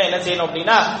யோசனை எல்லாம் என்ன செய்யணும்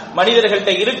அப்படின்னா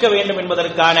மனிதர்கள்ட்ட இருக்க வேண்டும்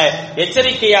என்பதற்கான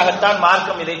எச்சரிக்கையாகத்தான்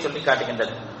மார்க்கம் இதை சொல்லி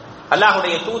காட்டுகின்றது.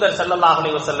 அல்லாஹ்வுடைய தூதர் ஸல்லல்லாஹு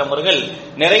அலைஹி வஸல்லம் அவர்கள்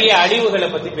நிறைய அழிவுகளை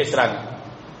பத்தி பேசுறாங்க.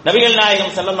 நபிகள்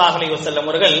நாயகம் ஸல்லல்லாஹு அலைஹி வஸல்லம்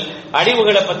அவர்கள்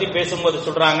அழிவுகளை பத்தி பேசும்போது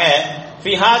சொல்றாங்க,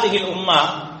 ஃபி ஹாதிஹில் உம்மா,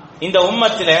 இந்த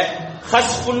உம்மத்தில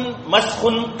ஹஸ்புன்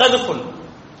மஸ்குன் கதுஃபுன்,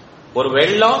 ஒரு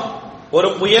வெள்ளம், ஒரு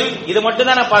புயல், இது மட்டும்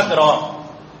தான் பார்க்கிறோம்,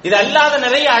 இது அல்லாத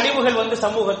நிறைய அழிவுகள்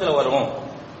சமூகத்தில் வரும்.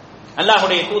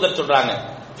 அல்லாஹ்வுடைய தூதர் சொல்றாங்க,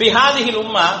 ஃபி ஹாதிஹில்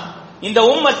உம்மா, இந்த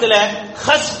உம்மத்தில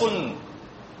ஹஸ்புன்,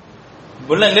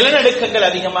 நிலநடுக்கங்கள்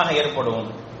அதிகமாக ஏற்படும்.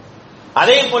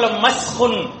 அதே போல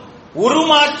மஸ்குன்,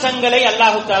 உருமாற்றங்களை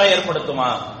அல்லாஹ் தஆலா ஏற்படுத்துமா.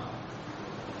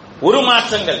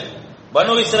 உருமாற்றங்கள்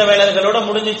பனு இஸ்ரவேலர்களோட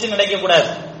முடிஞ்சிச்சு நினைக்க கூடாது.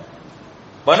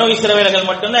 பனு இஸ்ரவேலர்கள்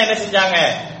மட்டும்தான் என்ன செஞ்சாங்க,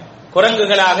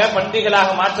 குரங்குகளாக பன்றிகளாக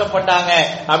மாற்றப்பட்டாங்க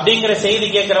அப்படிங்கிற செய்தி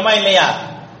கேட்கிறோமா இல்லையா?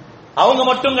 அவங்க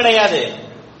மட்டும் கிடையாது.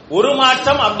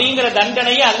 உருமாற்றம் அப்படிங்கிற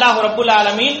தண்டனையை அல்லாஹ் ரப்புல்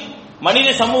ஆலமீன் மனித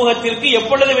சமூகத்திற்கு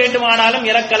எப்பொழுது வேண்டுமானாலும்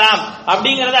இறக்கலாம்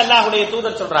அப்படிங்கறத அல்லாஹ்வுடைய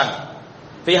தூதர் சொல்றாங்க.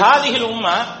 ஃபி ஹாதிஹில்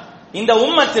உம்மா, இந்த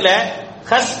உம்மத்தில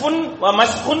ஹஸ்புன் வ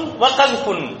மஸ்குன் வ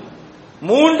கஸ்புன்,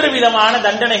 3 விதமான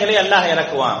தண்டனைகளை அல்லாஹ்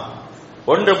இறக்குவான்.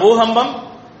 ஒன்று பூகம்பம்,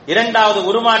 2வது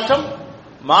உருமாற்றம்,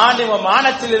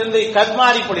 மானத்திலிருந்து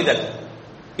கத்மாரி பொழிதல்.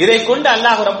 இதை கொண்டு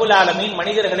அல்லாஹ் ரப்புல் ஆலமீன்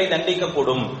மனிதர்களை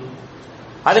தண்டிக்கக்கூடும்.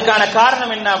 அதுக்கான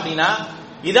காரணம் என்ன அப்படின்னா,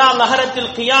 இதா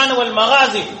லஹரத்தில் கியானு வல்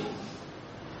மகாசி,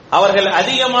 அவர்கள்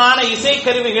அதிகமான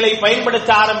இசைக்கருவிகளை பயன்படுத்த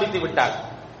ஆரம்பித்து விட்டார்.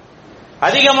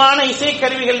 அதிகமான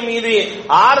இசைக்கருவிகள் மீது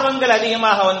ஆர்வங்கள்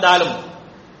அதிகமாக வந்தாலும்,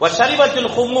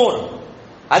 வஷரிபத்துல் ஹுமூர்,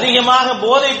 அதிகமாக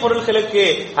போதைப் பொருட்களுக்கு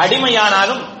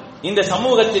அடிமையானாலும் இந்த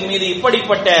சமூகத்தின் மீது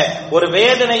இப்படிப்பட்ட ஒரு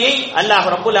வேதனையை அல்லாஹ்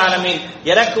ரப்புல் ஆலமீன்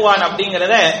இறக்குவான்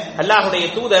அப்படிங்கறத அல்லாஹ்வுடைய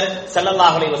தூதர்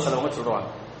ஸல்லல்லாஹு அலைஹி வஸல்லம் சொல்றாங்க.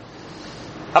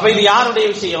 அப்ப இது யாருடைய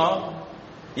விஷயம்?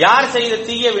 யார் செய்த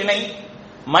தீய வினை?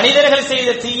 மனிதர்கள் செய்த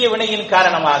தீய வினையின்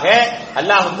காரணமாக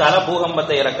அல்லாஹ் தஆலா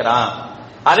பூகம்பத்தை இறக்குறான்.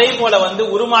 அதே போல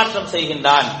உருமாற்றம்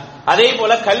செய்கின்றான். அதே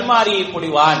போல கல்மாரியை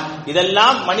பொழிவான்.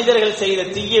 இதெல்லாம் மனிதர்கள் செய்த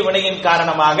தீய வினையின்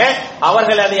காரணமாக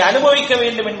அவர்கள் அதை அனுபவிக்க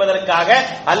வேண்டும் என்பதற்காக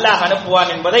அல்லாஹ்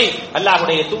அனுப்புவான் என்பதை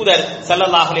அல்லாஹ்வுடைய தூதர்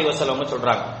ஸல்லல்லாஹு அலைஹி வஸல்லம்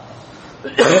சொல்றாங்க.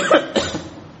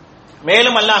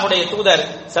 மேலும் அல்லாஹ்வுடைய தூதர்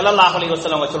ஸல்லல்லாஹு அலைஹி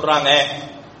வஸல்லம் சொல்றாங்க,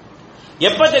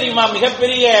 எப்ப தெரியுமா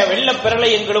மிகப்பெரிய வெள்ள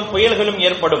பிரளயங்களும் புயல்களும்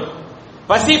ஏற்படும்?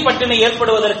 பசி பட்டினி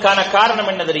ஏற்படுவதற்கான காரணம்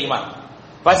என்ன தெரியுமா?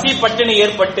 பசி பட்டினி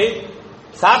ஏற்பட்டு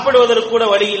சாப்பிடுவதற்கு கூட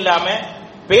வழி இல்லாம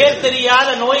பேர் தெரியாத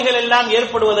நோய்கள் எல்லாம்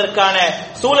ஏற்படுவதற்கான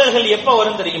சூழல்கள் எப்ப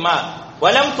வரும் தெரியுமா?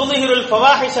 வலம் துظهிருல்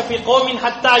ஃபவாஹிஷ ஃபீ கௌமின்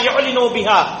ஹத்தா யுலினு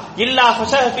பிஹா இல்லா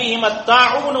ஃபஷஹ ஃபீஹிம்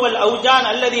அத்தாஊன் வல் அவ்ஜான்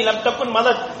அல்லதி லம் தகுன்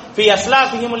மதத் ஃபீ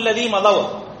அஸ்லாஃபிஹிம் அல்லதி மதவ்.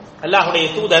 அல்லாஹ்வுடைய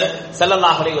தூதர்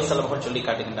ஸல்லல்லாஹு அலைஹி வஸல்லம் அவர்கள் சொல்லி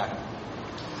காட்டுகின்றார்கள்.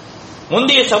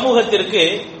 முந்தைய சமூகத்திற்கு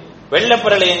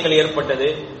வெள்ளப்பிரளயங்கள் ஏற்பட்டது,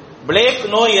 பிளேக்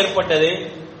நோய் ஏற்பட்டது,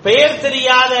 பெயர்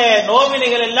தெரியாத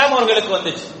நோவினைகள் எல்லாம் அவர்களுக்கு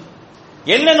வந்துச்சு.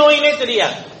 என்ன நோயினே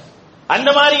தெரியாது, அந்த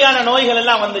மாதிரியான நோய்கள்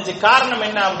எல்லாம் வந்துச்சு. காரணம்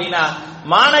என்ன அப்படின்னா,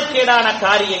 மானக்கேடான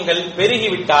காரியங்கள்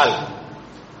பெருகிவிட்டால்,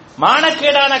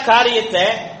 மானக்கேடான காரியத்தை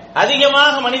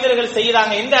அதிகமாக மனிதர்கள்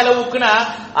செய்யறாங்க. எந்த அளவுக்குன்னா,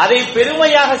 அதை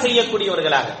பெருமையாக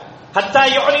செய்யக்கூடியவர்களாக, ஹத்தா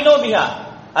யுலினு பிஹா,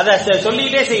 அத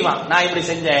சொல்லிட்டே செய்வான், நான் இப்படி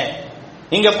செஞ்சேன்,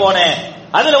 இங்க போனேன்,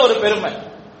 அதுல ஒரு பெருமை.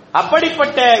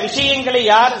 அப்படிப்பட்ட விஷயங்களை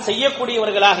யார்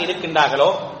செய்யக்கூடியவர்களாக இருக்கின்றார்களோ,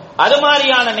 அது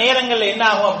மாதிரியான நேரங்கள் என்ன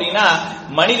ஆகும் அப்படின்னா,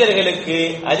 மனிதர்களுக்கு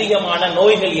அதிகமான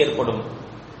நோய்கள் ஏற்படும்.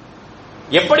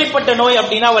 எப்படிப்பட்ட நோய்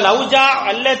அப்படின்னா, வல் அவுஜா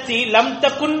அல்லதி லம்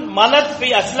தகுன் மலத் ஃபி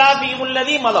அஸ்லாபிஹிம்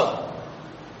அல்லதி மலவ்,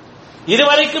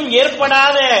 இதுவரைக்கும்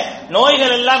ஏற்படாத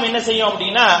நோய்கள் எல்லாம் என்ன செய்யும்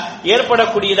அப்படின்னா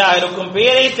ஏற்படக்கூடியதாக இருக்கும்.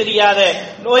 பேரே தெரியாத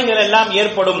நோய்கள் எல்லாம்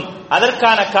ஏற்படும்.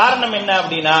 அதற்கான காரணம் என்ன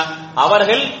அப்படின்னா,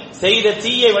 அவர்கள் செய்த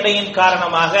தீய வினையின்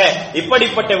காரணமாக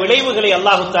இப்படிப்பட்ட விளைவுகளை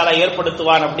அல்லாஹு தஆலா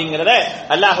ஏற்படுத்துவான் அப்படிங்கறத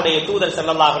அல்லாஹ்வுடைய தூதர்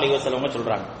ஸல்லல்லாஹு அலைஹி வஸல்லம்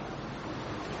சொல்றாங்க.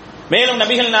 மேலும்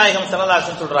நபிகள் நாயகம் ஸல்லல்லாஹு அலைஹி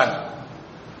வஸல்லம் சொல்றாங்க,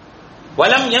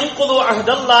 வலம் யன்குது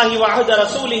அஹ்தல்லாஹி வ அஹ்த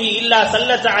ரசூலிஹி இல்லா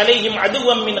ஸல்லத அலைஹிம்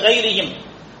அதுவம் மின் கைரிஹிம்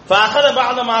ஃபஅഖத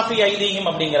பஅத மா ஃபீ ஐதீஹிம்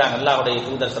அப்படிங்கறாங்க அல்லாஹ்வுடைய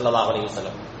தூதர் ஸல்லல்லாஹு அலைஹி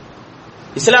வஸல்லம்.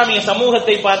 இஸ்லாமிய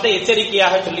சமூகத்தை பார்த்து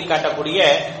எச்சரிக்கையாக சொல்லி காட்டக்கூடிய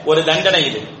ஒரு தண்டனை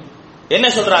இது. என்ன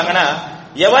சொல்றாங்கன்னா,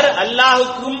 எவர்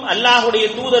அல்லாஹ்வுக்கும் அல்லாஹ்வுடைய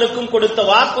தூதருக்கும் கொடுத்த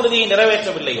வாக்குறுதியை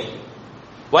நிறைவேற்றவில்லையோ,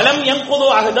 வலம் யன்குது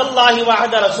அஹ்தல்லாஹி வ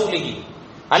அஹ்த ரசூலிஹி,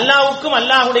 அல்லாஹ்வுக்கும்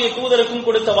அல்லாஹ்வுடைய தூதருக்கும்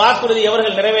கொடுத்த வாக்குறுதி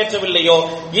எவர்கள் நிறைவேற்றவில்லையோ,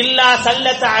 இல்லா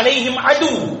ஸல்லத அலைஹிம்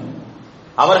அது,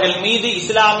 அவர்கள் மீது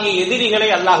இஸ்லாமிய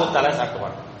எதிரிகளை அல்லாஹ் தஆலா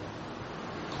சாட்டுவான்.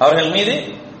 அவர்கள் மீது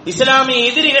இஸ்லாமிய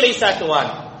எதிரிகளை சாட்டுவான்.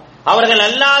 அவர்கள்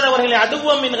அல்லாதவர்களை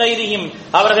அதுவம் மின் கைரிஹிம்,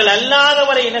 அவர்கள்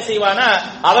அல்லாதவரை என்ன செய்வானா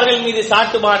அவர்கள் மீது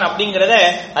சாட்டுவான் அப்படிங்கறத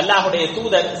அல்லாஹ்வுடைய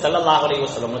தூதர் ஸல்லல்லாஹு அலைஹி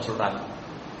வஸல்லம் சொல்றாங்க.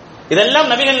 இதெல்லாம்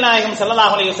நபிகள் நாயகம்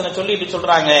ஸல்லல்லாஹு அலைஹி வஸல்லம் சொல்லிட்டு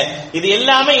சொல்றாங்க, இது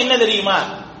எல்லாமே என்ன தெரியுமா,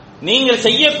 நீங்கள்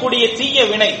செய்யக்கூடிய தீய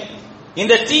வினை,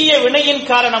 இந்த தீய வினையின்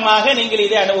காரணமாக நீங்கள்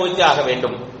இதை அனுபவித்து ஆக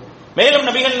வேண்டும். மேலும்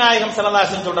நபிகள் நாயகம் ஸல்லல்லாஹு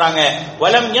அலைஹி வஸல்லம் சொல்றாங்க,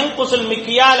 வலம் யன்குசுல்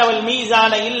மிக்யால வல்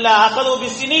மீசான இல்லா அகது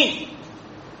பிஸ்ஸினீன்,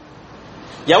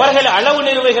 எவர்கள் அளவு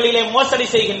நிறுவைகளிலே மோசடி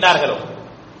செய்கின்றார்களோ,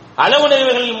 அளவு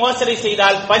நிறுவைகளில் மோசடி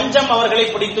செய்தால் பஞ்சம் அவர்களை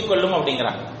பிடித்துக் கொள்ளும்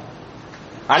அப்படிங்கிறாங்க.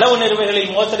 அளவு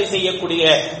நிறுவைகளில் மோசடி செய்யக்கூடிய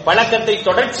பழக்கத்தை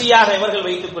தொடர்ச்சியாக இவர்கள்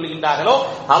வைத்துக் கொள்கின்றார்களோ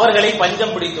அவர்களை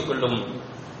பஞ்சம் பிடித்துக் கொள்ளும்.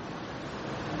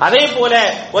 அதே போல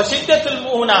வசித்தத்துல்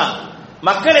முஹ்னா,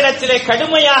 மக்களிடத்திலே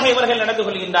கடுமையாக இவர்கள் நடந்து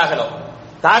கொள்கின்றார்களோ,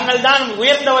 தாங்கள் தான்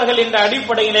உயர்ந்தவர்கள் என்ற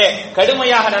அடிப்படையிலே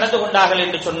கடுமையாக நடந்து கொண்டார்கள்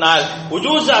என்று சொன்னால்,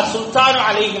 உஜூஸா சுல்தானு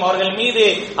அலைஹிம், அவர்கள் மீது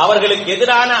அவர்களுக்கு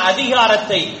எதிரான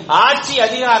அதிகாரத்தை, ஆட்சி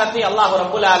அதிகாரத்தை அல்லாஹ்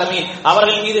ரப்பல் ஆலமீன்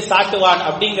அவர்கள் மீது சாட்டுவான்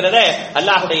அப்படிங்கறத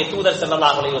அல்லாஹ்வுடைய தூதர்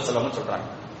ஸல்லல்லாஹு அலைஹி வஸல்லம் சொல்றாங்க.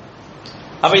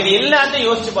 அப்ப இது எல்லாத்தையும்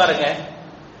யோசிச்சு பாருங்க.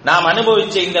 நாம்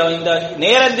அனுபவிச்ச இந்த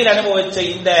நேரத்தில் அனுபவிச்ச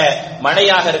இந்த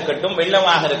மழையாக இருக்கட்டும்,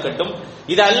 வெள்ளமாக இருக்கட்டும்,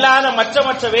 இது அல்லாத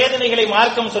மற்ற வேதனைகளை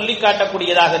மார்க்கம் சொல்லி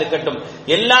காட்டக்கூடியதாக இருக்கட்டும்,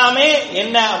 எல்லாமே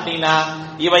என்ன அப்படின்னா,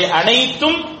 இவை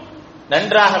அனைத்தும்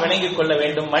நன்றாக விளங்கிக் கொள்ள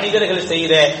வேண்டும். மனிதர்கள்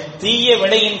செய்த தீய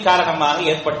வினையின் காரணமாக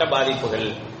ஏற்பட்ட பாதிப்புகள்.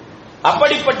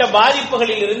 அப்படிப்பட்ட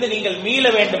பாதிப்புகளில் இருந்து நீங்கள் மீள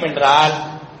வேண்டும் என்றால்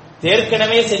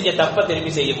ஏற்கனவே செஞ்ச தப்ப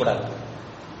திரும்பி செய்யக்கூடாது.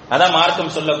 அதான்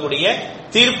மார்க்கம் சொல்லக்கூடிய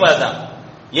தீர்ப்பு. அதுதான்,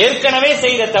 ஏற்கனவே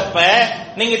செய்த தப்ப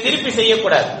நீங்க திருப்பி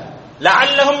செய்யக்கூடாது.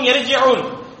 லஅல்லஹும் யர்ஜிஊன்,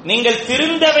 நீங்கள்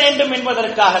திருந்த வேண்டும்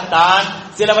என்பதற்காகத்தான்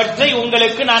சிலவற்றை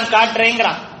உங்களுக்கு நான்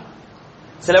காட்டுறேங்கிறான்.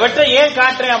 சிலவற்றை ஏன்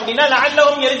காட்டுறேன் அப்படின்னா,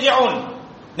 லஅல்லஹும் யர்ஜிஊன்,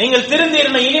 நீங்கள்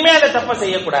திருந்திரணும், இனிமே அந்த தப்ப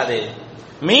செய்யக்கூடாது.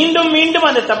 மீண்டும் மீண்டும்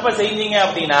அந்த தப்ப செஞ்சீங்க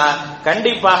அப்படின்னா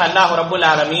கண்டிப்பாக அல்லாஹ் ரப்பல்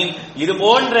ஆலமீன் இது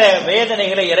போன்ற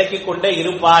வேதனைகளை இறக்கிக் கொண்டே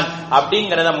இருப்பான்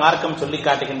அப்படிங்கறத மார்க்கம் சொல்லி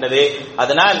காட்டுகின்றது.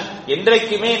 அதனால்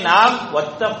என்றைக்குமே நாம்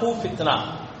வத்தகு ஃபித்னா,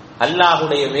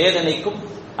 அல்லாஹ்வுடைய வேதனைக்கும்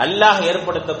அல்லாஹ்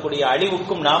ஏற்படுத்தக்கூடிய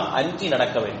அழிவுக்கும் நாம் அஞ்சி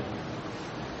நடக்க வேண்டும்.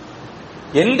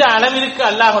 எந்த அளவிற்கு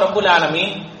அல்லாஹ் ரப்பல்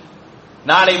ஆலமீன்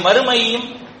நாளை மறுமையையும்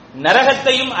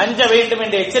நரகத்தையும் அஞ்ச வேண்டும்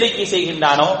என்று எச்சரிக்கை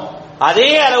செய்கின்றானோ, அதே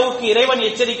அளவுக்கு இறைவன்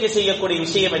எச்சரிக்கை செய்யக்கூடிய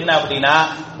விஷயம் என்ன அப்படின்னா,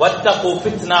 வத்தகு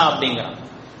ஃபித்னா அப்படிங்கிறான்.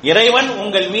 இறைவன்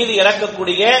உங்கள் மீது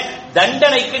இறக்கக்கூடிய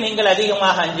தண்டனைக்கு நீங்கள்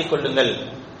அதிகமாக அஞ்சிக் கொள்ளுங்கள்.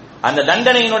 அந்த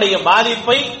தண்டனையினுடைய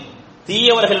பாதிப்பை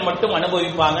தீயவர்கள் மட்டும்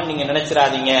அனுபவிப்பாங்க நீங்க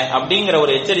நினைச்சிடாதீங்க அப்படிங்கிற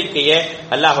ஒரு எச்சரிக்கையை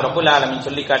அல்லாஹ் ரப்பல் ஆலமீன்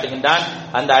சொல்லி காட்டுகின்றான்.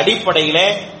 அந்த அடிப்படையில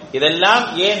இதெல்லாம்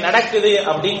ஏன் நடக்குது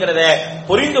அப்படிங்கறத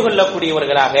புரிந்து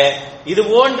கொள்ளக்கூடியவர்களாக, இது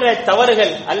போன்ற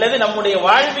தவறுகள் அல்லது நம்முடைய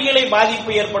வாழ்வியலை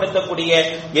பாதிப்பு ஏற்படுத்தக்கூடிய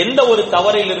எந்த ஒரு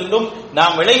தவறிலிருந்தும்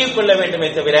நாம் விலகிக் கொள்ள வேண்டுமே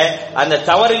தவிர அந்த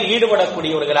தவறில்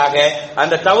ஈடுபடக்கூடியவர்களாக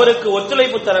அந்த தவறுக்கு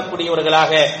ஒத்துழைப்பு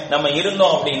தரக்கூடியவர்களாக நம்ம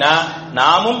இருந்தோம் அப்படின்னா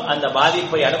நாமும் அந்த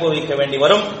பாதிப்பை அனுபவிக்க வேண்டி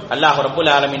வரும். அல்லாஹ்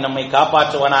ரப்புல் ஆலமீன் நம்மை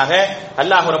காப்பாற்றுவானாக.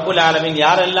 அல்லாஹ் ரப்புல் ஆலமீன்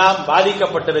யாரெல்லாம்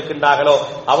பாதிக்கப்பட்டிருக்கின்றார்களோ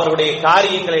அவருடைய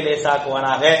காரியங்களை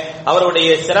லேசாக்குவானாக, அவருடைய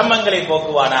சிரமங்களை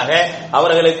போக்குவானாக,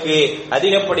 அவர்களுக்கு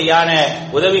அதிகப்படியான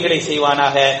உதவிகளை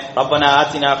செய்வானாக. ரப்பனா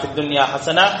ஆத்தினா ஃபித் துன்யா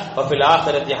ஹஸனா வ ஃபில்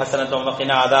ஆখিরাতি ஹஸனத்தன் வ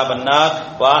கினா அஸாபன் நார்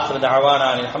வ ஆখির தஅவானா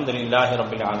அல்ஹம்துலில்லாஹி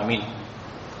ரப்பில் ஆலமீன்.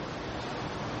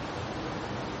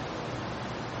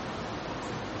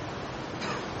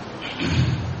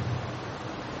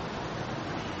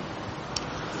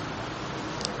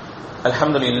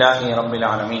 அல்ஹம்துலில்லாஹி ரப்பில்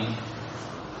ஆலமீன்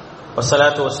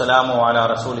வஸ்ஸலாத்து வஸ்ஸலாமு அலா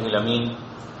ரசூலில் அமீன்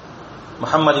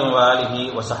முஹம்மதின் வ ஆலிஹி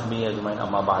வ ஸஹ்பிஹி அஜ்மஈன்.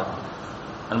 அம்மா பஅத்.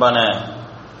 அன்பான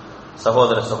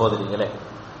சகோதர சகோதரிகளே,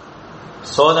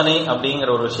 சோதனை அப்படிங்கிற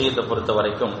ஒரு விஷயத்தை பொறுத்த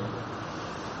வரைக்கும்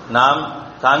நாம்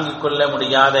தாங்கிக் கொள்ள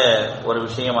முடியாத ஒரு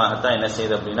விஷயமாகத்தான் என்ன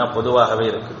செய்யுது அப்படின்னா பொதுவாகவே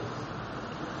இருக்கு.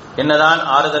 என்னதான்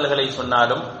ஆறுதல்களை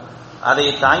சொன்னாலும் அதை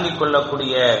தாங்கிக்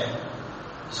கொள்ளக்கூடிய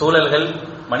சூழல்கள்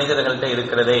மனிதர்கள்ட்ட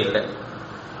இருக்கிறதே இல்லை.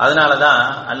 அதனாலதான்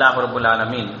அல்லாஹ் ரப்புல்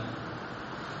ஆலமீன்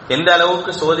எந்த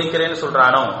அளவுக்கு சோதிக்கிறேன்னு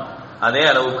சொல்றானோ அதே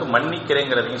அளவுக்கு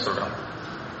மன்னிக்கிறேங்கிறதையும் சொல்றான்.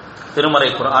 திருமறை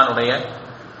குர்ஆனுடைய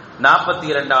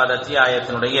 42வது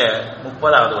அத்தியாயத்தினுடைய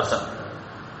 30வது வசனம்.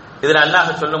 இதுல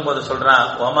அல்லாஹ் சொல்லும் போது சொல்றான்,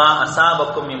 வமா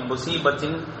அஸாபக்கும் மின்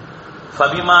முஸீபத்தின்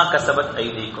ஃபபிமா கஸபத்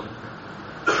ஐதீக்கும்.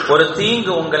 ஒரு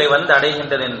தீங்கு உங்களை வந்து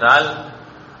அடைகின்றது என்றால்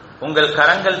உங்கள்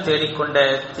கரங்கள் தேடிக்கொண்ட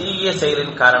தீய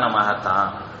செயலின்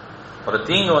காரணமாகத்தான். ஒரு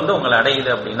தீங்கு வந்து உங்களை அடையுது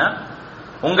அப்படின்னா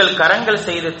உங்கள் கரங்கள்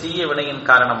செய்த தீய வினையின்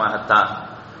காரணமாகத்தான்.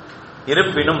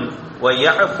 இருப்பினும்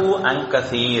வயஃபு அன்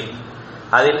கஸீர்,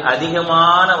 அதில்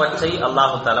அதிகமானவற்றை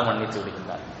அல்லாஹு தஆலா மன்னித்து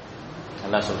விடுகின்றார்.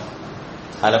 அல்லாஹ் சொல்றான்,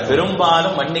 அதுல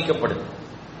பெரும்பாலும் மன்னிக்கப்படுது.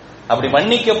 அப்படி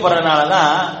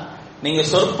மன்னிக்கப்படுறதுனாலதான் நீங்க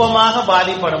சொற்பமாக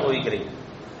பாதிப்பு அனுபவிக்கிறீங்க.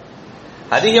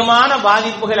 அதிகமான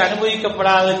பாதிப்புகள்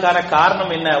அனுபவிக்கப்படாததுக்கான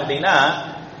காரணம் என்ன அப்படின்னா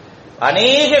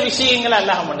அநேக விஷயங்களை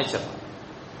அல்லாஹ் மன்னிச்சிடும்.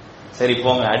 சரி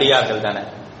போங்க, அடியார்கள் தானே,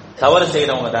 தவறு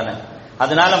செய்யறவங்க தானே,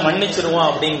 அதனால மன்னிச்சிருவோம்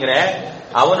அப்படிங்கிற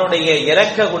அவனுடைய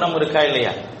இரக்க குணம் இருக்கா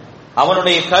இல்லையா,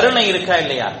 அவனுடைய கருணை இருக்கா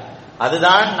இல்லையா,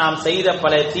 அதுதான் நாம் செய்த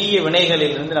பல தீய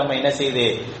வினைகளில் இருந்து நம்ம என்ன செய்து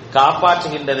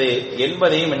காப்பாற்றுகின்றது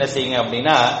என்பதையும் என்ன செய்யுங்க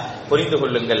அப்படின்னா புரிந்து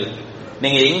கொள்ளுங்கள்.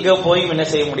 நீங்க எங்க போயும் என்ன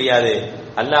செய்ய முடியாது,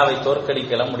 அல்லாஹ்வை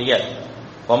தோற்கடிக்கலாம் முடியாது.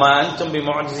 வமா அன்தும்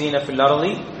பிமுஅஜிஸீன ஃபில்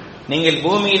அர்தி, நீங்கள்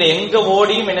பூமியில எங்க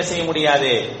ஓடியும் என்ன செய்ய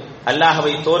முடியாது,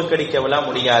 அல்லாஹ்வை தோற்கடிக்கலாம்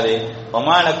முடியாது.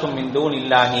 வமா லக்கும் மின்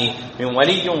தூனில்லாஹி மின்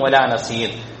வலிய்யும் வலா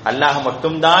நஸீர், அல்லாஹ்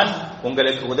மட்டும்தான்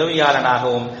உங்களுக்கு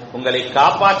உதவியாளனாகவும் உங்களை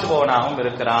காப்பாற்றுபவனாகவும்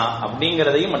இருக்கிறான்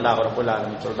அப்படிங்கிறதையும் அல்லாஹ் ரப்பல்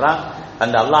ஆலமீன் சொல்றான்.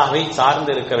 அந்த அல்லாஹ்வை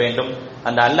சார்ந்து இருக்க வேண்டும்,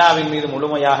 அந்த அல்லாஹ்வின் மீது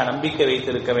முழுமையாக நம்பிக்கை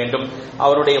வைத்திருக்க வேண்டும்,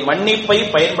 அவருடைய மன்னிப்பை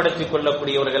பயன்படுத்திக்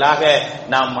கொள்ளக்கூடியவர்களாக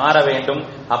நாம் மாற வேண்டும்.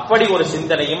 அப்படி ஒரு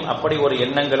சிந்தனையும் அப்படி ஒரு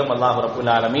எண்ணங்களும் அல்லாஹ்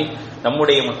ரப்பல் ஆலமீன்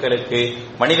நம்முடைய மக்களுக்கு,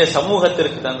 மனித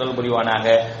சமூகத்திற்கு தந்தல் புரிவானாக.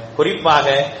 குறிப்பாக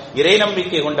இறை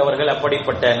நம்பிக்கை கொண்டவர்கள்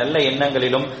அப்படிப்பட்ட நல்ல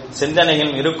எண்ணங்களிலும்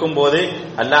சிந்தனைகளும் இருக்கும் போது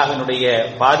அல்லாஹ்வினுடைய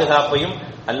பாதுகாப்பையும்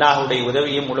அல்லாஹ்வுடைய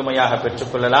உதவியும் முழுமையாக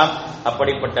பெற்றுக் கொள்ளலாம்.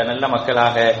 அப்படிப்பட்ட நல்ல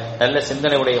மக்களாக, நல்ல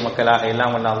சிந்தனையுடைய மக்களாக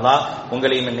எல்லாம் வல்ல அல்லாஹ்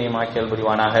உங்களையும் என்னையும் ஆக்கியல்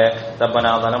புரிவானாக.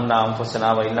 ரப்பனா ஸலம்னா அன்ஃபுஸனா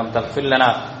வ இல்லம் தக்ஃபிர் லனா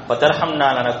வ தர்ஹம்னா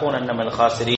லனகூனன்ன மினல் காசிரீன்.